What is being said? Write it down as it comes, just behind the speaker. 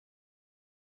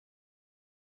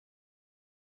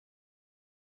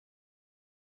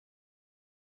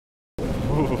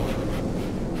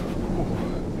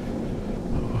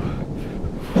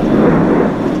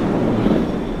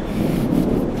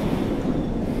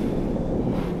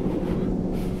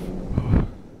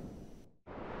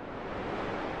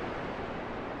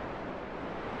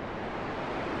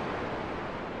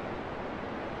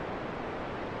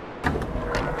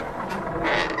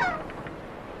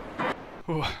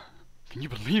Oh, can you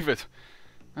believe it?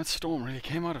 That storm really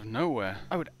came out of nowhere.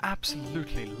 I would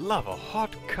absolutely love a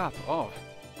hot cup of...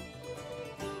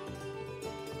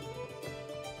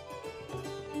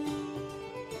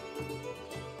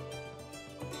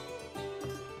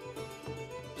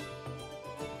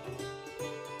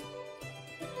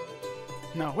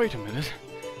 Now wait a minute.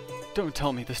 Don't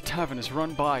tell me this tavern is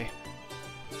run by...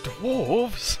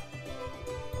 dwarves?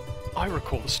 I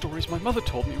recall the stories my mother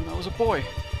told me when I was a boy.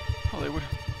 How they would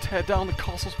tear down the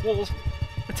castle's walls,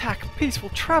 attack peaceful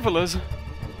travelers.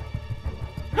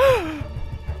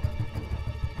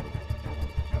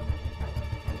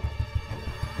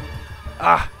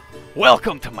 Ah,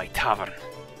 welcome to my tavern.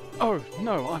 Oh,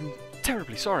 no, I'm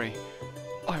terribly sorry.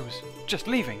 I was just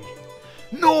leaving.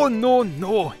 No, no,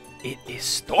 no. It is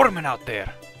storming out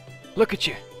there. Look at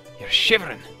you. You're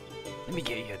shivering. Let me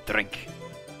get you a drink.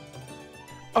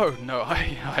 Oh, no,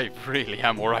 I really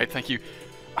am alright, thank you.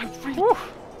 I really... Whew.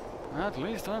 At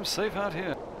least I'm safe out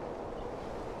here.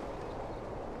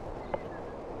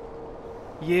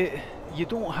 You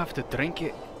don't have to drink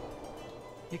it.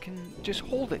 You can just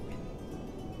hold it.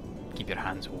 Keep your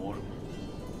hands warm.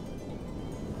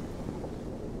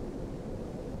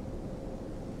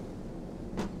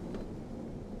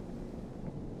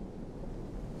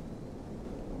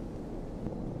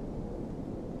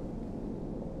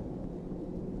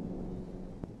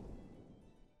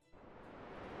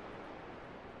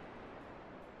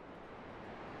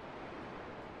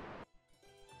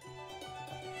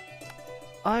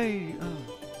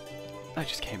 I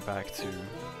just came back to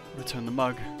return the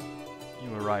mug.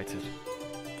 You were right, it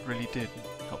really did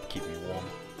help keep me warm.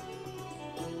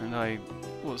 And I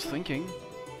was thinking,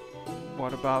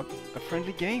 what about a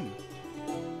friendly game?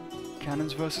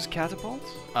 Cannons versus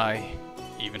catapults? I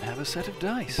even have a set of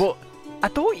dice. But I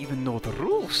don't even know the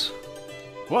rules.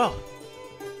 Well,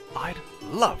 I'd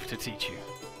love to teach you.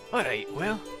 Alright,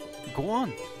 well, go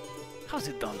on. How's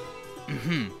it done?